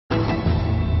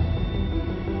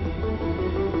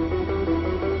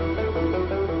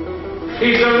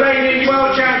He's the reigning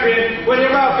world champion. Will you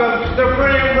welcome the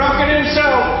brilliant rocket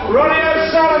himself, Ronnie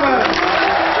O'Sullivan.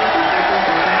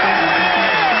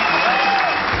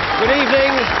 Good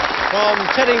evening from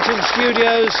Teddington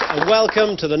Studios and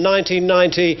welcome to the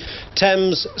 1990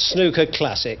 Thames Snooker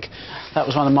Classic. That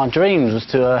was one of my dreams, was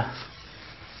to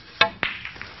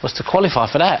qualify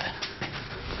for that.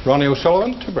 Ronnie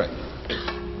O'Sullivan to break.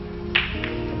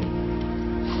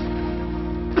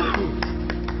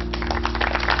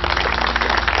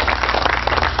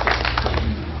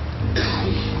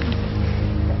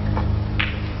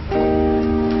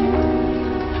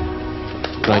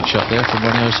 Great shot there from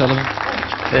Ronnie O'Sullivan.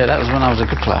 Yeah, that was when I was a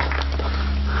good player.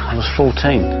 I was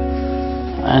 14.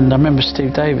 And I remember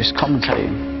Steve Davis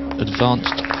commentating.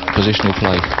 Advanced positional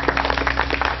play.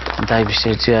 And Davis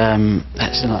said,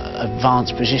 that's an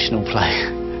advanced positional play.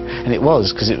 And it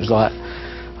was, because it was like,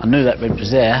 I knew that red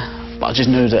was there, but I just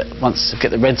knew that once I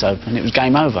get the reds open, it was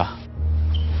game over.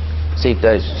 Steve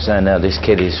Davis was saying now, this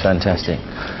kid is fantastic.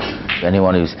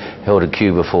 Anyone who's held a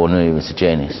cue before knew he was a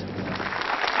genius.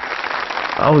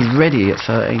 I was ready at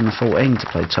 13 or 14 to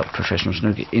play top professional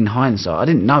snooker in hindsight. I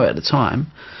didn't know it at the time,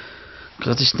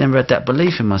 because I just never had that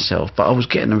belief in myself. But I was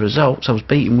getting the results. I was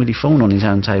beating Willie Thorne on his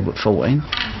own table at 14.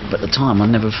 But at the time, I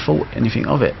never thought anything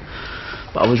of it.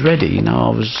 But I was ready, you know.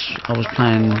 I was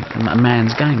playing a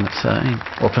man's game at 13,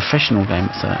 or a professional game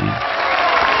at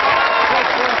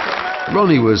 13.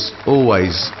 Ronnie was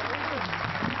always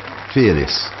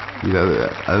fearless. You know,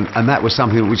 and that was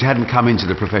something which hadn't come into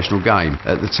the professional game.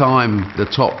 At the time, the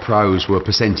top pros were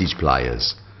percentage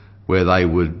players, where they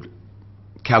would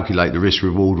calculate the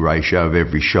risk-reward ratio of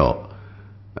every shot.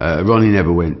 Ronnie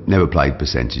never played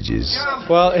percentages.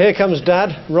 Well, here comes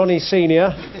Dad, Ronnie Senior.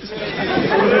 His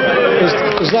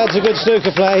dad's a good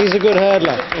snooker player, he's a good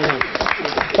hurdler.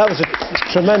 That was a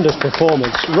tremendous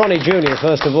performance. Ronnie Junior,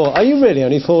 first of all. Are you really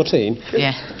only 14?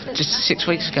 Yeah, just 6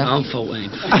 weeks ago. I'm 14.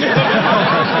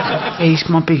 He's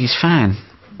my biggest fan.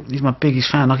 He's my biggest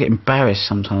fan. I get embarrassed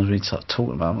sometimes when he starts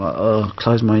talking about him. Like, oh,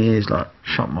 close my ears, like,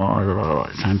 shut my eyes,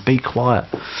 like, saying, be quiet.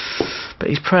 But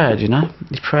he's proud, you know.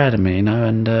 He's proud of me, you know,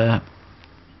 and,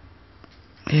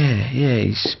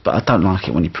 yeah, but I don't like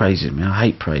it when he praises me. I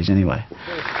hate praise anyway.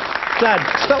 Dad,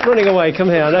 stop running away. Come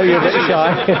here. I know you're a bit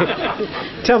shy.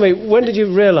 Tell me, when did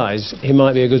you realise he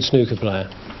might be a good snooker player?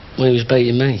 When he was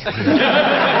beating me.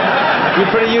 You're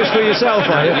pretty useful yourself,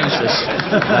 are you? Useless.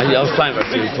 I was playing for a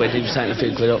few quid. He was taking a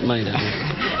few quid off me, and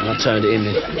I turned it in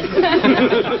there.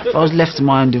 If I was left to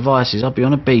my own devices, I'd be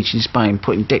on a beach in Spain,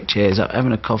 putting deck chairs up,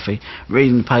 having a coffee,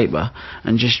 reading the paper,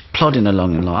 and just plodding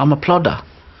along in life. I'm a plodder,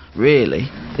 really.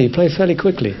 You play fairly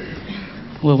quickly.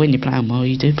 Well, when you're playing well,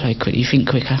 you do play quicker. You think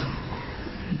quicker.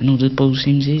 And all the ball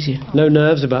seems easier. No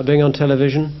nerves about being on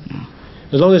television? No.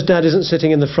 As long as Dad isn't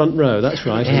sitting in the front row, that's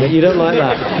right, isn't it? You don't like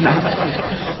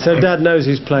that? So Dad knows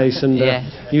his place, and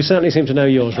you certainly seem to know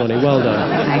yours, Ronnie. Well done.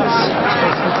 Thanks.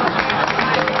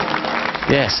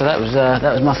 Yeah, so that was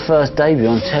my first debut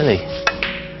on telly.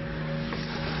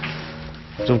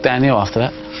 It was all downhill after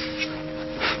that.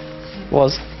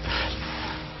 Was.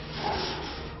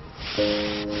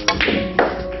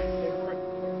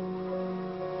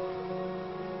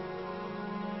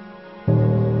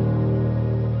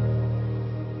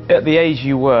 At the age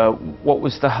you were, what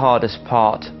was the hardest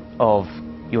part of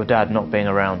your dad not being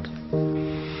around?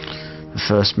 The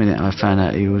first minute I found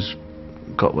out he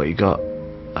got what he got,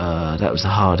 that was the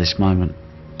hardest moment,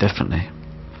 definitely.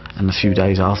 And a few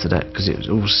days after that, because it was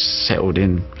all settled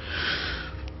in,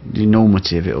 the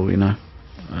enormity of it all, you know.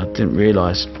 I didn't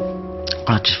realise.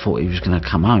 I just thought he was going to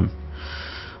come home.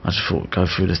 I just thought, go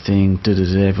through the thing,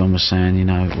 everyone was saying, you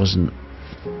know, it wasn't,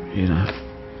 you know,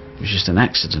 it was just an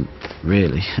accident,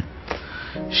 really.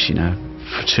 You know,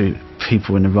 for two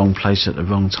people in the wrong place at the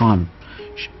wrong time.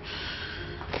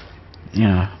 You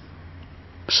know,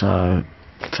 so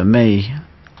for me,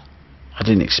 I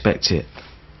didn't expect it.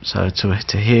 So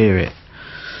to hear it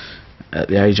at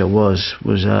the age I was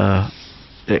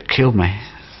it killed me.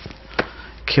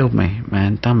 Killed me,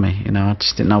 man, done me. You know, I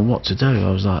just didn't know what to do. I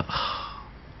was like, oh,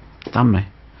 done me.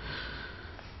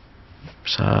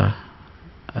 So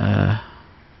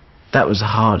that was the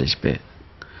hardest bit.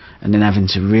 And then having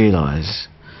to realise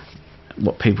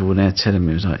what people were there telling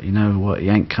me was like, you know what, he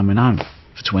ain't coming home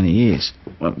for 20 years.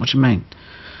 What do you mean?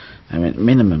 They went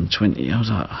minimum 20. I was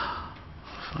like,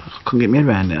 I couldn't get me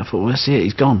around it. I thought, well, that's it,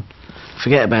 he's gone.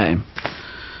 Forget about him.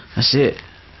 That's it.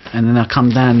 And then I come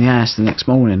down the house the next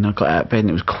morning, I got out of bed and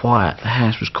it was quiet. The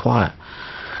house was quiet.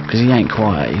 Because he ain't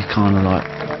quiet, he kind of like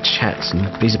chats and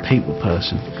he's a people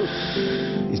person.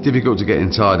 It's difficult to get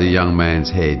inside a young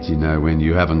man's head, you know, when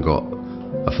you haven't got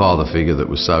a father figure that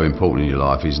was so important in your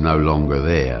life is no longer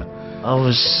there.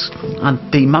 I'd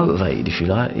demotivated, if you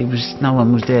like. No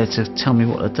one was there to tell me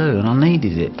what to do, and I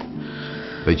needed it.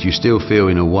 But you still feel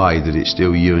in a way that it's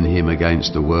still you and him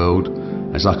against the world.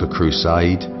 It's like a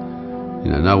crusade. You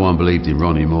know, no one believed in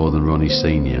Ronnie more than Ronnie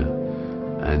Senior,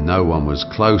 and no one was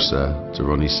closer to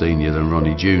Ronnie Senior than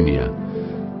Ronnie Junior.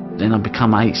 Then I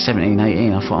become 17,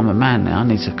 18. I thought, I'm a man now. I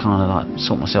need to kind of like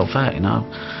sort myself out. You know,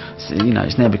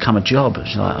 it's now become a job.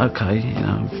 It's like, okay, you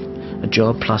know, a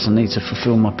job plus I need to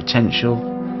fulfil my potential.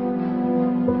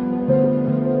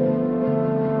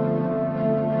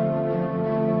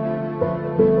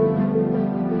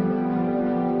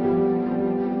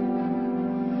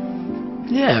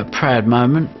 Yeah, a proud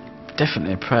moment,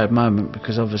 definitely a proud moment,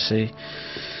 because obviously,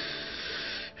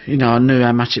 you know, I knew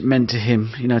how much it meant to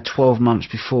him. You know, 12 months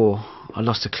before, I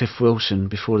lost to Cliff Wilson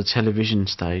before the television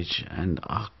stage, and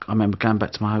I remember going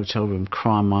back to my hotel room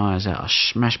crying my eyes out. I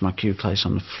smashed my cue case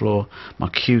on the floor, my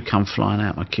cue come flying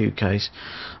out my cue case.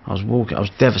 I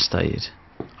was devastated.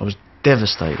 I was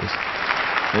devastated.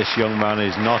 This young man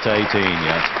is not 18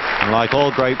 yet, and like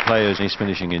all great players, he's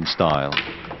finishing in style.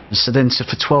 So then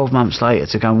for 12 months later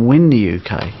to go and win the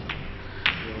UK,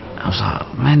 I was like,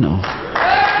 mental.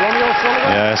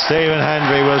 Yeah, Stephen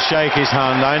Hendry will shake his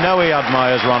hand. I know he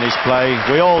admires Ronnie's play.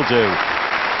 We all do.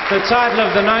 The title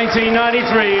of the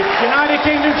 1993 United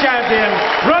Kingdom champion,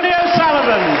 Ronnie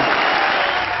O'Sullivan.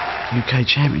 UK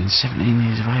champion, 17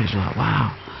 years of age. Like,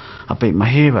 wow. I beat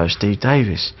my hero, Steve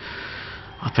Davis.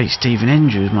 I beat Stephen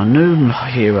Hendry, my new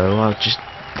hero. I just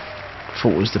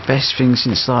thought was the best thing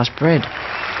since sliced bread.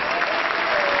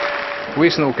 We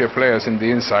snooker players in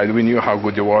the inside, we knew how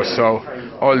good he was, so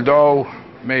although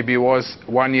maybe it was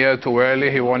 1 year too early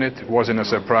he won it, it wasn't a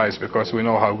surprise because we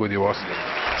know how good he was.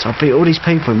 So I beat all these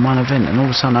people in one event, and all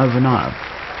of a sudden overnight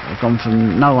I've gone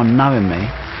from no one knowing me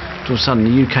to all of a sudden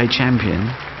the UK champion,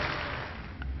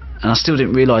 and I still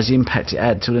didn't realise the impact it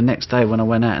had till the next day when I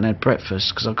went out and had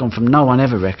breakfast, because I've gone from no one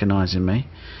ever recognising me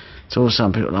to all of a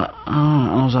sudden people were like, oh,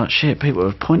 and I was like, shit, people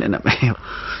were pointing at me.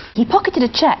 He pocketed a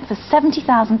cheque for £70,000,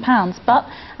 but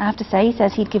I have to say, he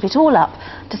says he'd give it all up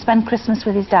to spend Christmas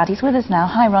with his dad. He's with us now.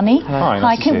 Hi, Ronnie. Hi,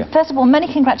 nice to see you. First of all, many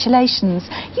congratulations.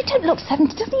 You don't look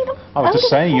 70, doesn't he? I was just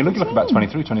saying, you look about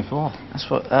 23, 24. That's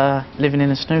what living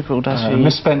in a snooker all does for you.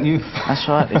 Misspent youth. That's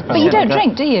right. But you don't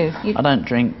drink, do you? I don't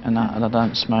drink, and I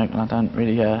don't smoke, and I don't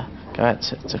really go out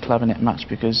to clubbing it much,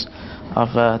 because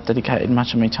I've dedicated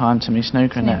much of my time to me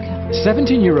snooker and that.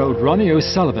 17-year-old Ronnie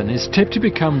O'Sullivan is tipped to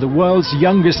become the world's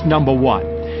youngest #1.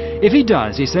 If he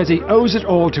does, he says he owes it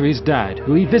all to his dad,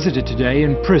 who he visited today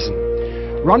in prison.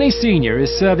 Ronnie Sr. is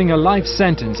serving a life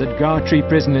sentence at Gartree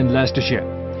Prison in Leicestershire.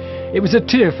 It was a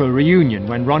tearful reunion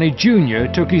when Ronnie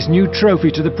Jr. took his new trophy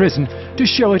to the prison to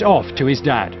show it off to his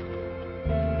dad.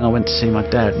 And I went to see my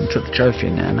dad and took the trophy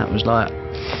in there, and that was like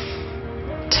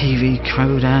TV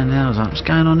crew down there. I was like, what's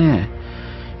going on here?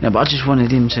 You know, but I just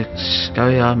wanted him to go,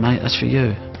 yeah, mate, that's for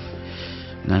you.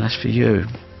 You know, that's for you.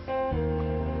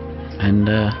 And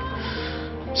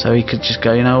so he could just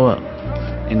go, you know what?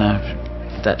 You know,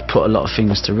 that put a lot of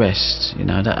things to rest. You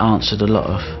know, that answered a lot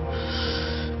of.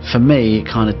 For me, it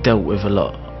kind of dealt with a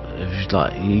lot. It was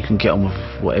like, you can get on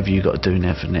with whatever you got to do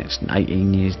now for the next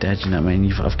 18 years, Dad. You know what I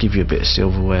mean? I've given you a bit of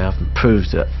silverware. I've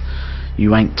proved that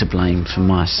you ain't to blame for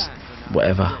my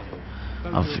whatever.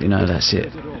 You know, that's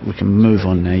it. We can move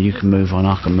on now. You can move on.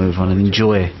 I can move on and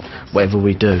enjoy whatever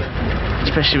we do.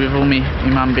 Especially with all my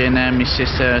mum being there and my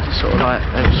sister,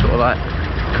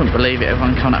 they couldn't believe it.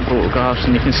 Everyone coming up for autographs,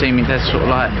 and you can see me dad sort of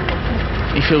like,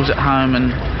 he feels at home,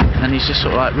 and he's just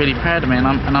sort of like really proud of me, and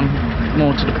I'm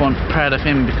more to the point proud of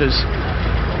him because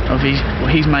of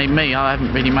he's made me. I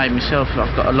haven't really made myself.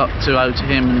 I've got a lot to owe to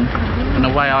him, and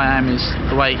the way I am is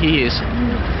the way he is.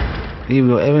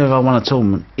 Even if I won a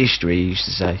tournament, history, he used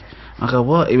to say. I go,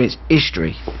 what? He went,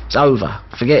 history. It's over.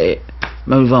 Forget it.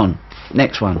 Move on.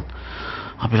 Next one.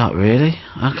 I'd be like, really?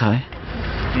 Okay.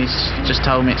 He's just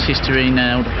told me it's history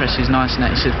now, the press is nice and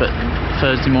that. He said, but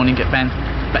Thursday morning get back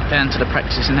down to the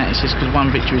practice and that. He says, because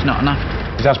one victory is not enough.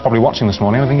 Your dad's probably watching this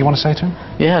morning. Anything you want to say to him?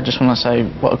 Yeah, I just want to say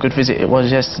what a good visit it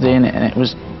was yesterday, and it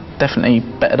was definitely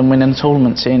better than winning the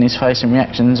tournament, seeing his face and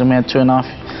reactions, and we had 2.5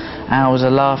 hours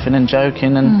of laughing and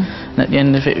joking, and at the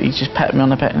end of it he just patted me on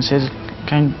the back and said,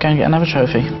 go and get another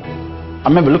trophy. I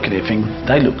remember looking at it thinking,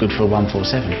 they look good for a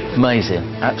 147. Amazing,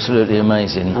 absolutely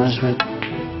amazing. I just went,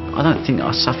 I don't think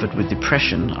I suffered with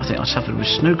depression, I think I suffered with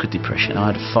snooker depression.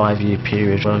 I had a 5-year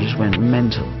period where I just went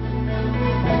mental.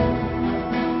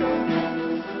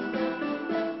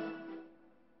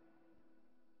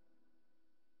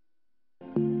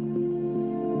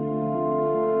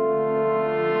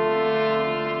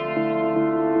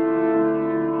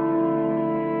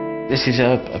 This is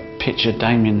a picture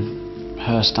Damien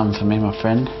Hirst done for me, my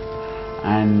friend,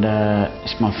 and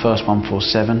it's my first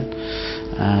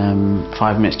 147,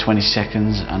 5 minutes 20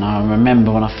 seconds, and I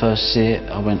remember when I first see it,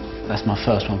 I went, that's my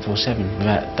first 147,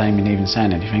 without Damien even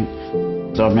saying anything.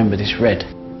 So I remember this red.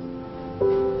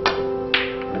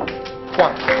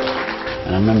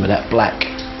 And I remember that black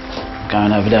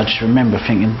going over there. I just remember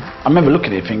thinking, I remember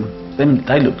looking at it thinking,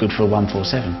 they look good for a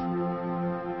 147.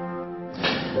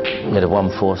 We had a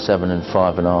 147 in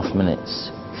 5.5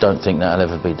 minutes. Don't think that'll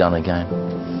ever be done again.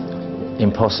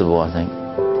 Impossible, I think.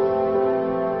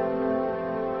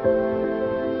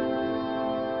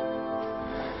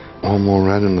 One more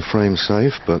red and the frame's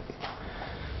safe, but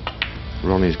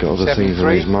Ronnie's got other things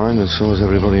on his mind, and so has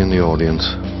everybody in the audience.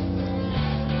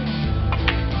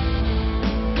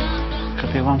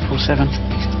 Could be a 147.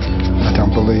 I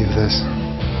don't believe this.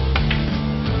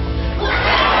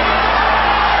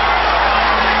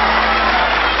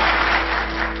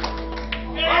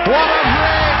 What a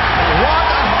break! What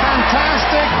a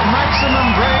fantastic maximum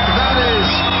break that is!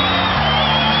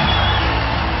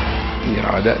 You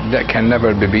know, that can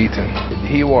never be beaten.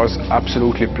 He was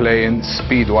absolutely playing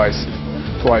speed-wise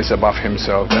twice above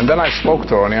himself. And then I spoke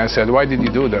to Ronnie. I said, "Why did you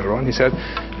do that, Ron?" He said,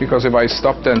 "Because if I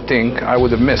stopped and think, I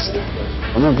would have missed."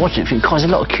 I remember watching it thinking, God, there's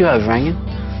a lot of queue overhanging.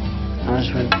 And I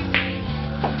just went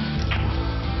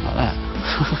like that.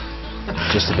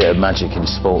 Just a bit of magic in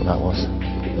sport, that was.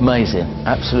 Amazing,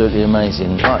 absolutely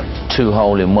amazing. Like 2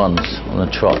 hole-in-ones on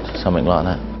a trot, something like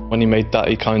that. When he made that,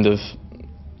 he kind of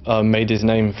made his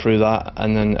name through that,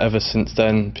 and then ever since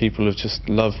then, people have just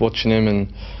loved watching him,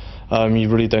 and you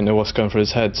really don't know what's going through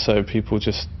his head, so people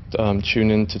just tune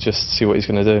in to just see what he's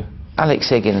going to do. Alex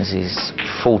Higgins was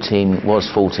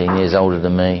 14 years older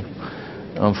than me.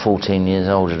 I'm 14 years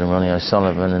older than Ronnie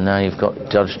O'Sullivan, and now you've got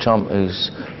Judge Trump, who's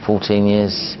 14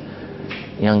 years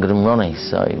younger than Ronnie,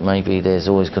 so maybe there's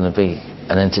always going to be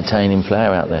an entertaining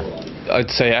player out there. I'd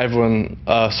say everyone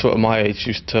sort of my age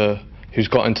who's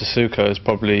got into snooker has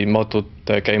probably modelled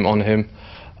their game on him.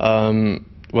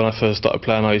 When I first started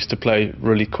playing, I used to play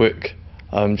really quick,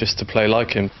 just to play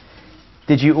like him.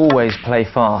 Did you always play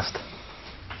fast?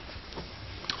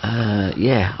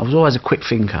 Yeah, I was always a quick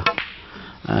thinker.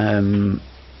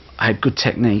 I had good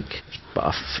technique,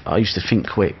 but I used to think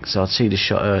quick, so I'd see the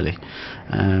shot early.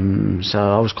 So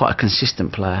I was quite a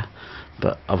consistent player,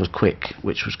 but I was quick,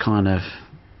 which was kind of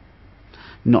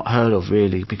not heard of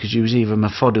really, because you was either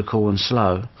methodical and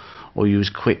slow, or you was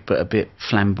quick but a bit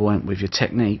flamboyant with your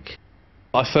technique.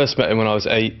 I first met him when I was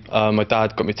 8. My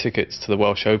dad got me tickets to the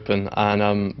Welsh Open,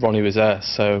 and Ronnie was there,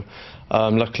 so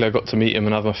luckily I got to meet him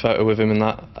and have a photo with him and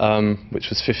that, which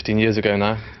was 15 years ago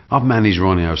now. I've managed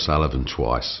Ronnie O'Sullivan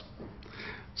twice.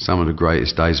 Some of the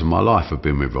greatest days of my life have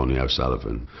been with Ronnie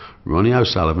O'Sullivan. Ronnie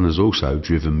O'Sullivan has also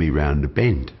driven me round the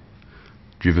bend,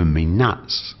 driven me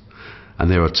nuts. And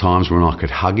there are times when I could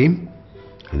hug him,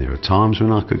 and there are times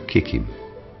when I could kick him.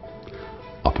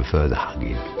 I prefer the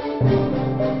hugging.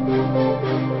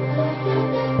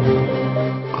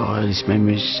 Earliest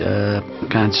memories,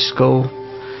 going to school,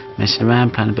 messing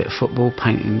around, playing a bit of football,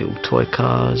 painting little toy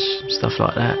cars, stuff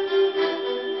like that.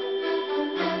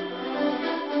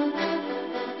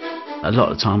 A lot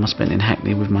of the time I spent in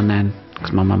Hackney with my nan,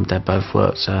 because my mum and dad both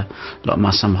worked, so a lot of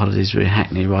my summer holidays were in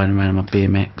Hackney, riding around on my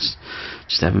BMX,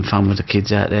 just having fun with the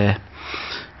kids out there.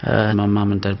 My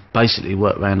mum and dad basically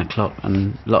worked round the clock,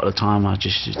 and a lot of the time I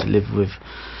just used to live with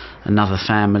another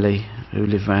family who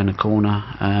lived round the corner.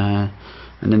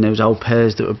 And then there was old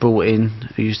pairs that were brought in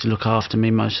who used to look after me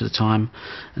most of the time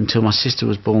until my sister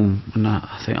was born, when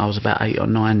I think I was about 8 or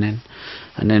 9 then.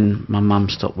 And then my mum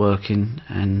stopped working,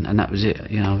 and that was it.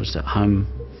 You know, I was at home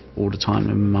all the time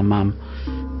with my mum.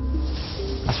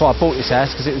 That's why I bought this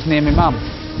house, because it was near my mum.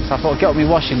 So I thought I'd get all my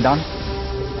washing done.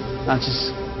 And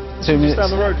just 2 minutes. Down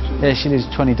the road? Yeah, she lives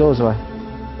 20 doors away.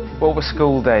 What were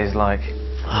school days like?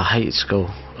 I hated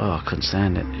school. Oh, I couldn't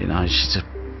stand it. You know, it's just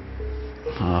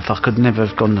if I could never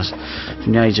have gone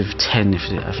from the age of 10,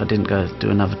 if I didn't go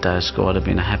do another day of school, I'd have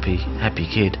been a happy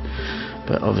kid.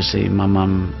 But obviously my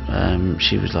mum,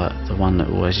 she was like the one that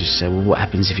always used to say, well, what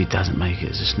happens if he doesn't make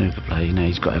it as a snooker player? You know,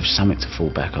 he's got to have something to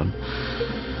fall back on.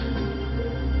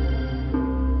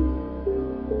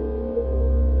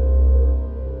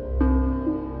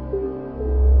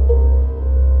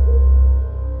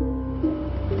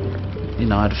 You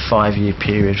know, I had a 5-year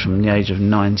period from the age of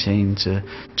 19 to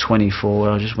 24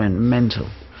 where I just went mental.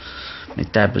 My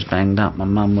dad was banged up, my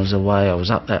mum was away, I was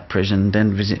up that prison,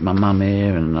 then visit my mum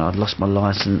here, and I'd lost my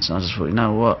licence, and I just thought, you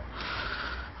know what,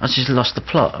 I just lost the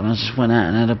plot, and I just went out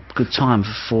and had a good time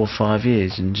for 4 or 5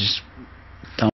 years and just